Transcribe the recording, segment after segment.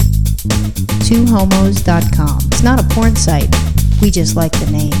twohomos.com. It's not a porn site. We just like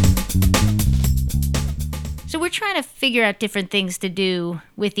the name. So we're trying to figure out different things to do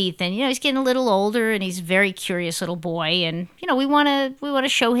with Ethan. You know, he's getting a little older and he's a very curious little boy. And, you know, we want to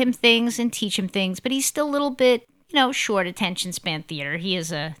show him things and teach him things. But he's still a little bit, you know, short attention span theater. He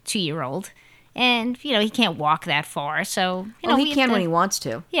is a 2-year-old. And, you know, he can't walk that far. So, you know, he can when he wants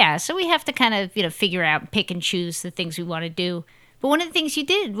to. Yeah. So we have to kind of, you know, figure out and pick and choose the things we want to do. But one of the things you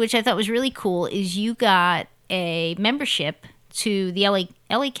did, which I thought was really cool, is you got a membership to the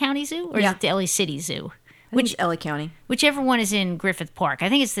LA County Zoo, or is it the LA City Zoo? Which LA County? Whichever one is in Griffith Park. I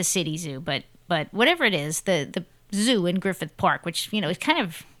think it's the City Zoo, but whatever it is, the zoo in Griffith Park, which, you know, is kind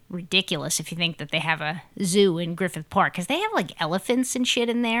of ridiculous if you think that they have a zoo in Griffith Park, because they have like elephants and shit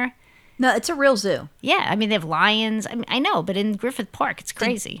in there. No, it's a real zoo. Yeah, I mean, they have lions. I mean, I know, but in Griffith Park, it's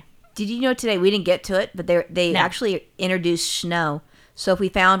crazy. Did you know today, we didn't get to it, but they actually introduced snow. So if we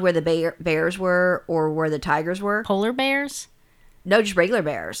found where the bears were or where the tigers were. Polar bears? No, just regular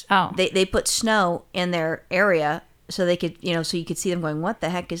bears. Oh. They put snow in their area so they could, you know, so you could see them going, what the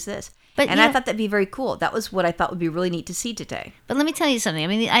heck is this? And I thought that'd be very cool. That was what I thought would be really neat to see today. But let me tell you something. I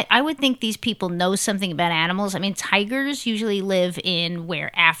mean, I would think these people know something about animals. I mean, tigers usually live in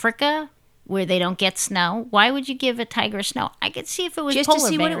Africa, where they don't get snow. Why would you give a tiger snow? I could see if it was just polar to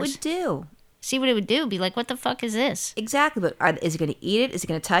see bears. what it would do. See what it would do. Be like, what the fuck is this? Exactly. But is it going to eat it? Is it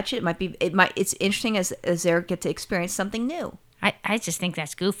going to touch it? It's interesting as they get to experience something new. I just think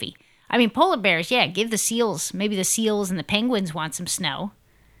that's goofy. I mean, polar bears, yeah, give the seals. Maybe the seals and the penguins want some snow.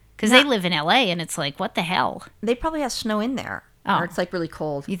 Because they live in LA, and it's like, what the hell? They probably have snow in there. Oh. Or it's like really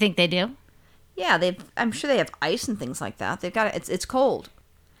cold. You think they do? Yeah, I'm sure they have ice and things like that. They've got it's cold.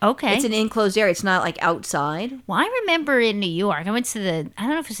 Okay. It's an enclosed area. It's not like outside. Well, I remember in New York, I went to I don't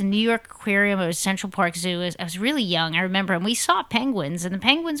know if it was the New York Aquarium or Central Park Zoo. I was really young, I remember, and we saw penguins, and the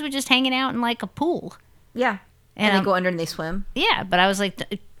penguins were just hanging out in like a pool. Yeah. And they go under and they swim. Yeah, but I was like,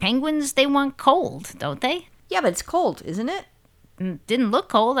 penguins, they want cold, don't they? Yeah, but it's cold, isn't it? Didn't look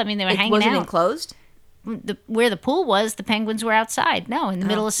cold. I mean, they were hanging out. Was it enclosed? Where the pool was, the penguins were outside. No, in the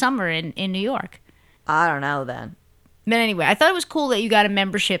middle of summer in New York. I don't know then. But anyway, I thought it was cool that you got a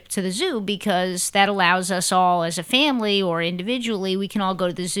membership to the zoo, because that allows us all as a family or individually, we can all go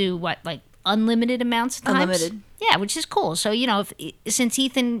to the zoo, like unlimited amounts of times? Unlimited. Yeah, which is cool. So, you know, since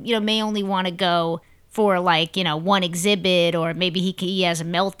Ethan, you know, may only want to go for like, you know, one exhibit, or maybe he has a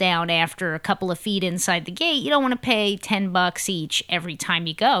meltdown after a couple of feet inside the gate, you don't want to pay $10 each every time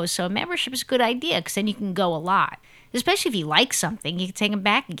you go. So a membership is a good idea, because then you can go a lot. Especially if you like something, you can take him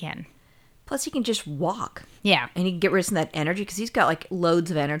back again. Plus, he can just walk. Yeah. And he can get rid of some of that energy, because he's got like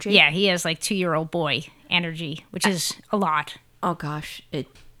loads of energy. Yeah, he has like 2-year-old boy energy, which is a lot. Oh gosh, I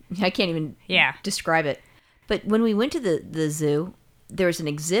can't even describe it. But when we went to the zoo, there was an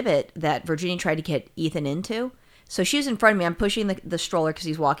exhibit that Virginia tried to get Ethan into. So she was in front of me. I'm pushing the stroller because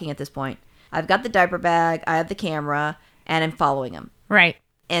he's walking at this point. I've got the diaper bag, I have the camera, and I'm following him. Right.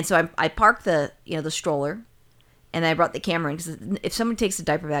 And so I parked the stroller, and I brought the camera in, because if someone takes the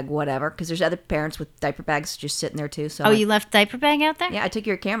diaper bag, whatever, because there's other parents with diaper bags just sitting there too. So you left diaper bag out there? Yeah, I took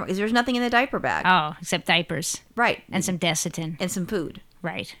your camera because there's nothing in the diaper bag. Oh, except diapers. Right. And some Desitin. And some food.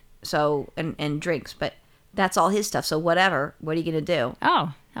 Right. So, and drinks, but that's all his stuff. So whatever, what are you going to do?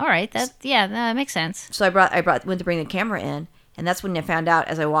 Oh, all right. That makes sense. So I went to bring the camera in, and that's when I found out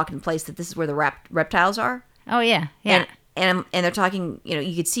as I walked in place that this is where the reptiles are. Oh, yeah. Yeah. And they're talking, you know,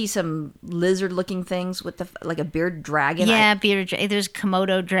 you could see some lizard-looking things with like a bearded dragon. Yeah, bearded dragon. There's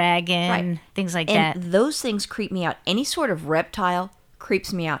Komodo dragon, things like that. And those things creep me out. Any sort of reptile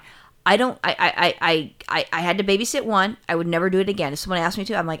creeps me out. I had to babysit one. I would never do it again. If someone asked me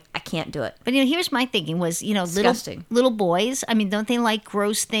to, I'm like, I can't do it. But, you know, here's my thinking was, you know, Disgusting. little boys, I mean, don't they like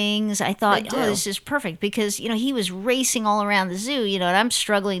gross things? I thought, They do. this is perfect, because, you know, he was racing all around the zoo, you know, and I'm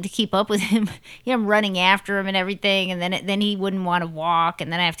struggling to keep up with him. You know, I'm running after him and everything, and then he wouldn't want to walk,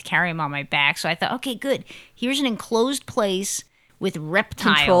 and then I have to carry him on my back. So I thought, okay, good. Here's an enclosed place with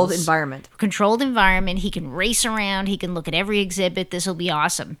reptiles. Controlled environment. He can race around. He can look at every exhibit. This will be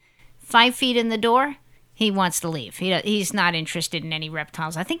awesome. 5 feet in the door, he wants to leave. He's not interested in any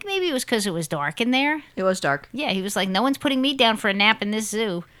reptiles. I think maybe it was because it was dark in there. It was dark. Yeah, he was like, no one's putting me down for a nap in this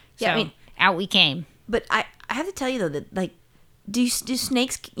zoo. So Yeah, I mean, out we came. But I have to tell you, though, that, like, do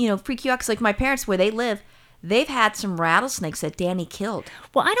snakes, you know, freak you out? Because, like, my parents, where they live, they've had some rattlesnakes that Danny killed.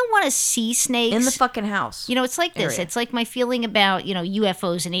 Well, I don't want to see snakes. In the fucking house. You know, it's like this. Area. It's like my feeling about, you know,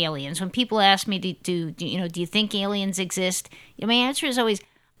 UFOs and aliens. When people ask me, do you think aliens exist? My answer is always,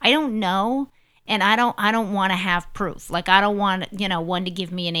 I don't know, and I don't want to have proof. Like, I don't want, you know, one to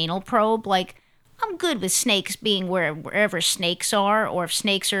give me an anal probe. Like, I'm good with snakes being wherever snakes are, or if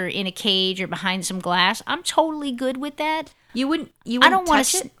snakes are in a cage or behind some glass. I'm totally good with that. You wouldn't I don't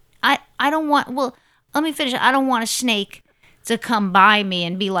touch want it? I don't want. Well, let me finish. I don't want a snake to come by me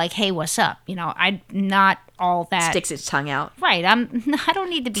and be like, "Hey, what's up?" I'm not all that. Sticks its tongue out. Right. I don't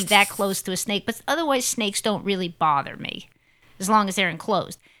need to be that close to a snake, but otherwise snakes don't really bother me as long as they're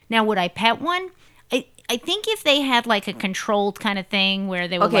enclosed. Now, would I pet one? I think if they had like a controlled kind of thing where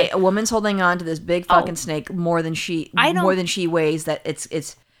they were a woman's holding on to this big fucking snake more than she weighs. That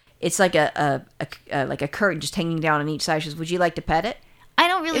it's like a curtain just hanging down on each side. She says, "Would you like to pet it?" I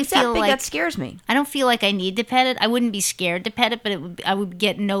don't really feel like that scares me. I don't feel like I need to pet it. I wouldn't be scared to pet it, but I would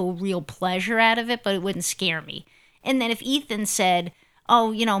get no real pleasure out of it, but it wouldn't scare me. And then if Ethan said,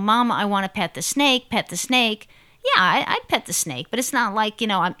 "Oh, Mama, I want to pet the snake," yeah, I'd pet the snake, but it's not like,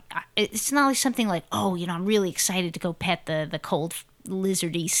 it's not like something like, "Oh, I'm really excited to go pet the cold,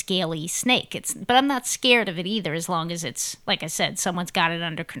 lizardy, scaly snake." But I'm not scared of it either, as long as it's, like I said, someone's got it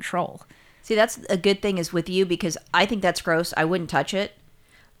under control. See, that's a good thing is with you, because I think that's gross. I wouldn't touch it.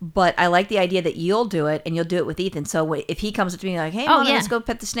 But I like the idea that you'll do it, and you'll do it with Ethan. So if he comes up to me like, "Hey, Mama, let's go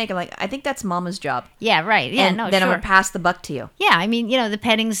pet the snake," I'm like, I think that's Mama's job. Yeah, right. Yeah, and then I'm going to pass the buck to you. Yeah, I mean, the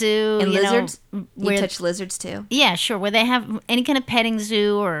petting zoo. And lizards? You touch lizards too? Yeah, sure. Where they have any kind of petting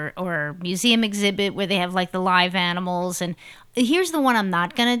zoo or museum exhibit where they have like the live animals. And here's the one I'm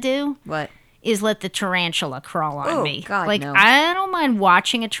not going to do. What? Is let the tarantula crawl on me. God, like, no. I don't mind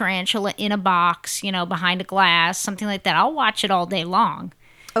watching a tarantula in a box, behind a glass, something like that. I'll watch it all day long.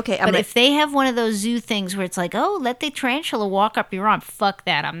 Okay, but if they have one of those zoo things where it's like, "Oh, let the tarantula walk up your arm," fuck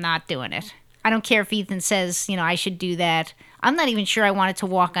that. I'm not doing it. I don't care if Ethan says, I should do that. I'm not even sure I want it to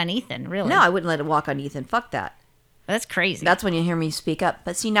walk on Ethan, really. No, I wouldn't let it walk on Ethan. Fuck that. That's crazy. That's when you hear me speak up.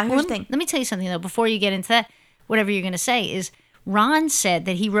 But see, now here's the thing. Let me tell you something, though, before you get into that. Whatever you're going to say is, Ron said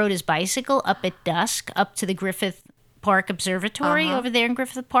that he rode his bicycle up at dusk up to the Griffith Park Observatory over there in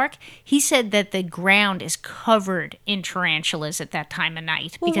Griffith Park. He said that the ground is covered in tarantulas at that time of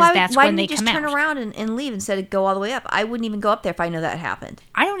night, because that's when they come out. Why didn't you just turn around and leave instead of go all the way up? I wouldn't even go up there if I know that happened.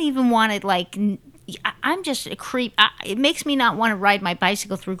 I don't even want to, like... I'm just a creep. It makes me not want to ride my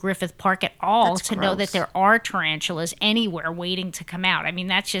bicycle through Griffith Park at all. That's to gross. Know that there are tarantulas anywhere waiting to come out. I mean,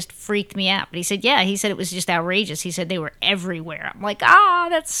 that's just freaked me out. But he said, it was just outrageous. He said they were everywhere. I'm like,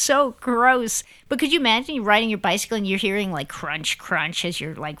 that's so gross. But could you imagine you riding your bicycle and you're hearing like crunch, crunch as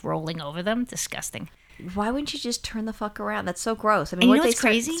you're like rolling over them? Disgusting. Why wouldn't you just turn the fuck around? That's so gross. I mean, what's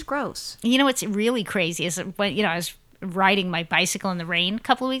crazy? It's gross. What's really crazy is when, I was riding my bicycle in the rain a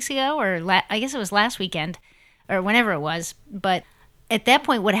couple of weeks ago, or I guess it was last weekend, or whenever it was. But at that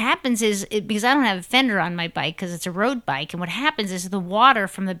point, what happens is, because I don't have a fender on my bike because it's a road bike, and what happens is the water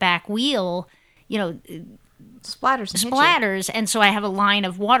from the back wheel, splatters, and so I have a line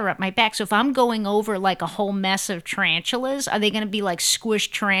of water up my back. So if I'm going over like a whole mess of tarantulas, are they going to be like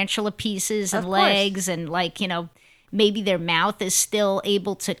squished tarantula pieces and legs and like, maybe their mouth is still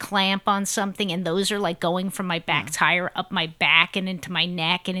able to clamp on something, and those are like going from my back tire up my back and into my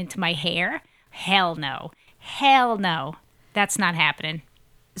neck and into my hair? Hell no. Hell no. That's not happening.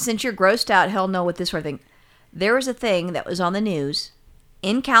 Since you're grossed out, hell no with this sort of thing. There was a thing that was on the news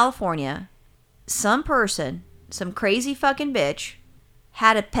in California. Some person, some crazy fucking bitch,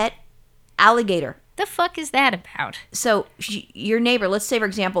 had a pet alligator. The fuck is that about? So your neighbor, let's say for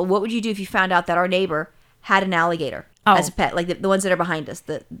example, what would you do if you found out that our neighbor had an alligator as a pet, like the ones that are behind us,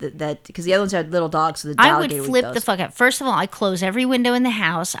 because the other ones are little dogs, so the alligator would flip the fuck out. First of all, I'd close every window in the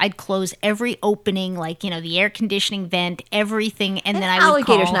house. I'd close every opening, like the air conditioning vent, everything, and then I would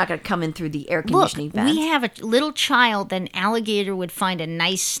alligator's not going to come in through the air conditioning vent. We have a little child. An alligator would find a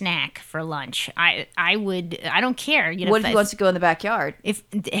nice snack for lunch. I don't care. What if he wants to go in the backyard?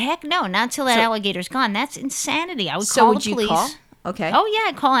 Heck no, not until that alligator's gone. That's insanity. I would call the police. You call? Okay. Oh yeah,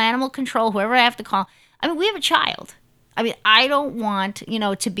 I'd call animal control, whoever I have to call. I mean, we have a child. I mean, I don't want,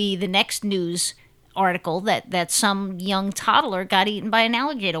 to be the next news article that some young toddler got eaten by an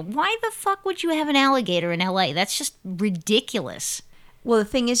alligator. Why the fuck would you have an alligator in LA? That's just ridiculous. Well, the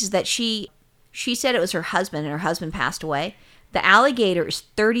thing is that she said it was her husband, and her husband passed away. The alligator is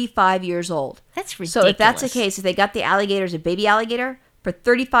 35 years old. That's ridiculous. So if that's the case, if they got the alligator as a baby alligator, for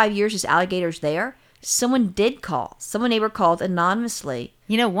 35 years this alligator's there, someone did call. Some neighbor called anonymously.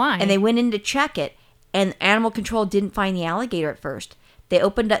 You know why? And they went in to check it. And animal control didn't find the alligator at first. They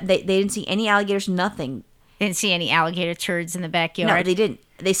opened up. They didn't see any alligators. Nothing. They didn't see any alligator turds in the backyard. No, they didn't.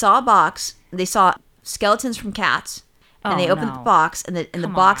 They saw a box. They saw skeletons from cats. And they opened the box, and the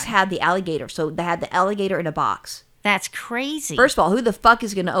box had the alligator. So they had the alligator in a box. That's crazy. First of all, who the fuck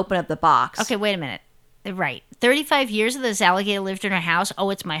is going to open up the box? Okay, wait a minute. Right. 35 years of this alligator lived in her house. Oh,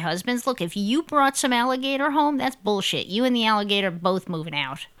 it's my husband's. Look, if you brought some alligator home, that's bullshit. You and the alligator both moving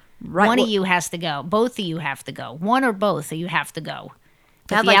out. Right. One of you has to go. Both of you have to go. One or both of you have to go.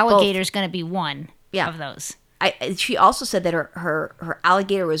 But I'd the like alligator's going to be one Yeah. of those. She also said that her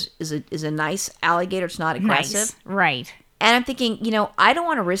alligator is a nice alligator. It's not aggressive. Nice. Right. And I'm thinking, I don't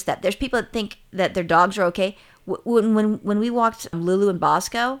want to risk that. There's people that think that their dogs are okay. When we walked Lulu and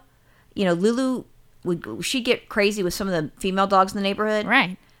Bosco, Lulu she'd get crazy with some of the female dogs in the neighborhood.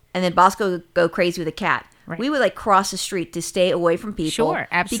 Right. And then Bosco would go crazy with a cat. Right. We would cross the street to stay away from people. Sure,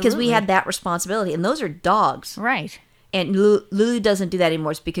 absolutely. Because we had that responsibility. And those are dogs. Right. And Lulu doesn't do that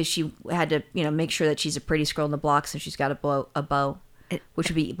anymore. It's because she had to, make sure that she's a pretty girl in the block, so she's got a bow, which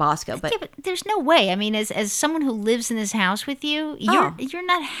would be Bosco. But there's no way. I mean, as someone who lives in this house with you, you're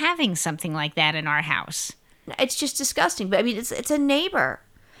not having something like that in our house. It's just disgusting. But I mean, it's a neighbor.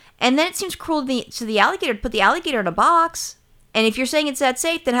 And then it seems cruel to the alligator to put the alligator in a box. And if you're saying it's that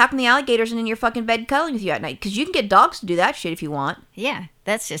safe, then how come the alligator's in your fucking bed cuddling with you at night? Because you can get dogs to do that shit if you want. Yeah,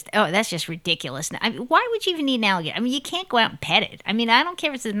 that's just ridiculous. I mean, why would you even need an alligator? I mean, you can't go out and pet it. I mean, I don't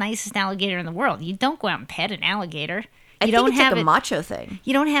care if it's the nicest alligator in the world. You don't go out and pet an alligator. I think it's like a macho thing.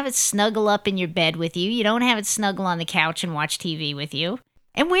 You don't have it snuggle up in your bed with you. You don't have it snuggle on the couch and watch TV with you.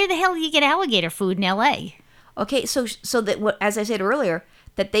 And where the hell do you get alligator food in L.A.? Okay, so that as I said earlier,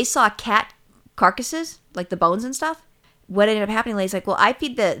 that they saw cat carcasses, like the bones and stuff. What ended up happening is well, I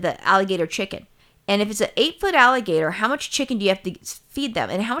feed the alligator chicken. And if it's an 8-foot alligator, how much chicken do you have to feed them?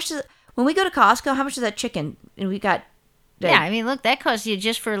 And how much when we go to Costco, how much is that chicken? And we got... I mean, look, that costs you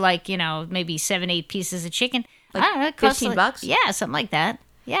just for maybe 7-8 pieces of chicken. Like I don't know, it costs $15? Yeah, something like that.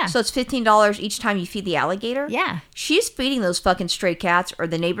 Yeah. So it's $15 each time you feed the alligator? Yeah. She's feeding those fucking stray cats or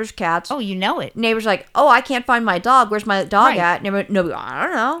the neighbor's cats. Oh, you know it. Neighbor's like, oh, I can't find my dog. Where's my dog at? Nobody, I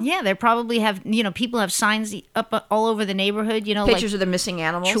don't know. Yeah, they probably have, people have signs up all over the neighborhood, Pictures of the missing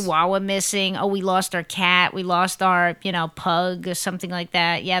animals. Chihuahua missing. Oh, we lost our cat. We lost our, pug or something like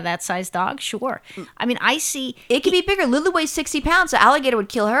that. Yeah, that size dog. Sure. I mean, I see. It could be bigger. Lulu weighs 60 pounds. The alligator would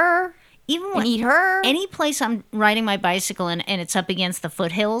kill her. Even when eat her. Any place I'm riding my bicycle and it's up against the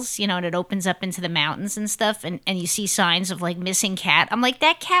foothills, and it opens up into the mountains and stuff, and you see signs of missing cat. I'm like,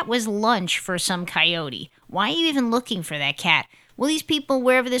 that cat was lunch for some coyote. Why are you even looking for that cat? Well, these people,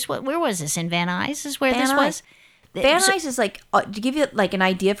 where was this? In Van Nuys is where this was? Van Nuys is to give you an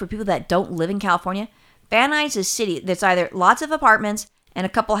idea for people that don't live in California, Van Nuys is a city that's either lots of apartments and a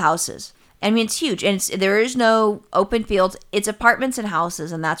couple houses. I mean, it's huge, and there is no open fields. It's apartments and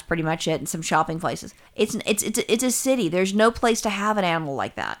houses, and that's pretty much it, and some shopping places. It's a city. There's no place to have an animal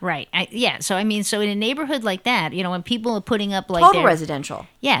like that. Right. So in a neighborhood like that, when people are putting up total residential.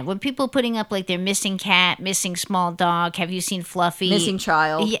 Yeah, when people are putting up their missing cat, missing small dog. Have you seen Fluffy? Missing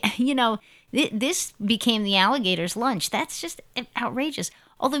child. Yeah. This became the alligator's lunch. That's just outrageous.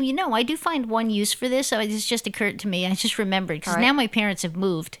 Although, I do find one use for this. So this just occurred to me. I just remembered because now my parents have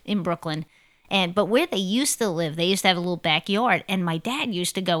moved in Brooklyn. But where they used to live, they used to have a little backyard. And my dad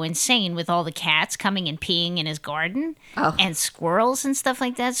used to go insane with all the cats coming and peeing in his garden and squirrels and stuff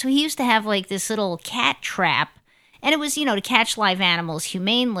like that. So he used to have this little cat trap. And it was, to catch live animals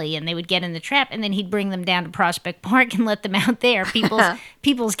humanely. And they would get in the trap. And then he'd bring them down to Prospect Park and let them out there.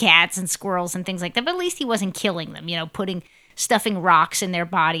 People's cats and squirrels and things like that. But at least he wasn't killing them, stuffing rocks in their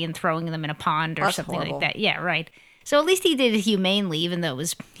body and throwing them in a pond or something like that. Yeah, right. So at least he did it humanely, even though it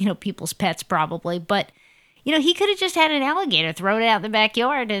was, people's pets probably. But, he could have just had an alligator, thrown it out in the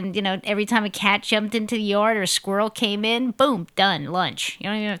backyard, and, every time a cat jumped into the yard or a squirrel came in, boom, done, lunch. You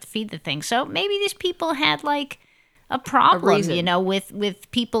don't even have to feed the thing. So maybe these people had, a problem,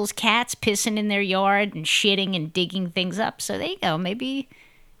 with people's cats pissing in their yard and shitting and digging things up. So there you go. Maybe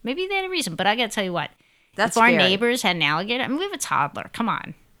they had a reason. But I got to tell you what. That's if our neighbors had an alligator, I mean, we have a toddler. Come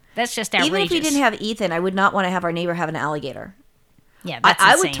on. That's just outrageous. Even if we didn't have Ethan, I would not want to have our neighbor have an alligator. Yeah, that's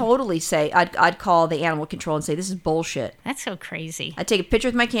I insane. would totally say, I'd call the animal control and say, this is bullshit. That's so crazy. I'd take a picture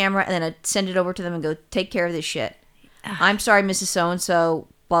with my camera and then I'd send it over to them and go, take care of this shit. I'm sorry, Mrs. So-and-so,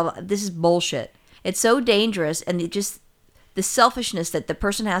 blah, blah. This is bullshit. It's so dangerous, and the selfishness that the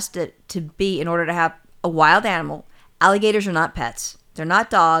person has to be in order to have a wild animal. Alligators are not pets. They're not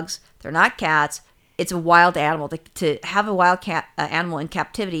dogs. They're not cats. It's a wild animal. To have a wild cat animal in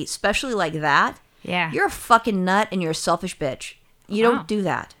captivity, especially like that, you're a fucking nut and you're a selfish bitch. You don't do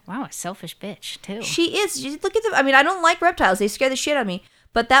that. Wow, a selfish bitch, too. She is. Look at them. I mean, I don't like reptiles. They scare the shit out of me.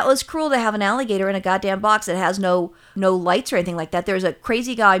 But that was cruel to have an alligator in a goddamn box that has no lights or anything like that. There was a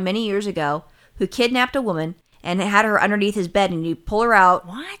crazy guy many years ago who kidnapped a woman and had her underneath his bed, and he'd pull her out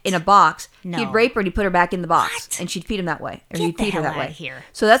in a box. No. He'd rape her and he'd put her back in the box. What? And she'd feed him that way. Or Get he'd the feed her hell that way. Out of here.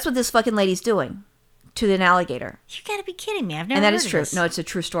 So that's what this fucking lady's doing. to an alligator. You gotta be kidding me. I've never And that heard is of true. this. No, it's a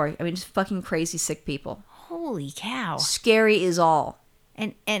true story. I mean, just fucking crazy sick people. Holy cow. Scary is all.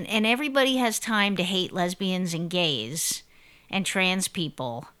 And everybody has time to hate lesbians and gays and trans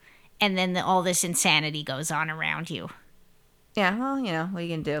people, and then all this insanity goes on around you. Yeah, well, what are you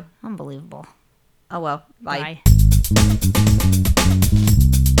going to do? Unbelievable. Oh, well. Bye. Bye.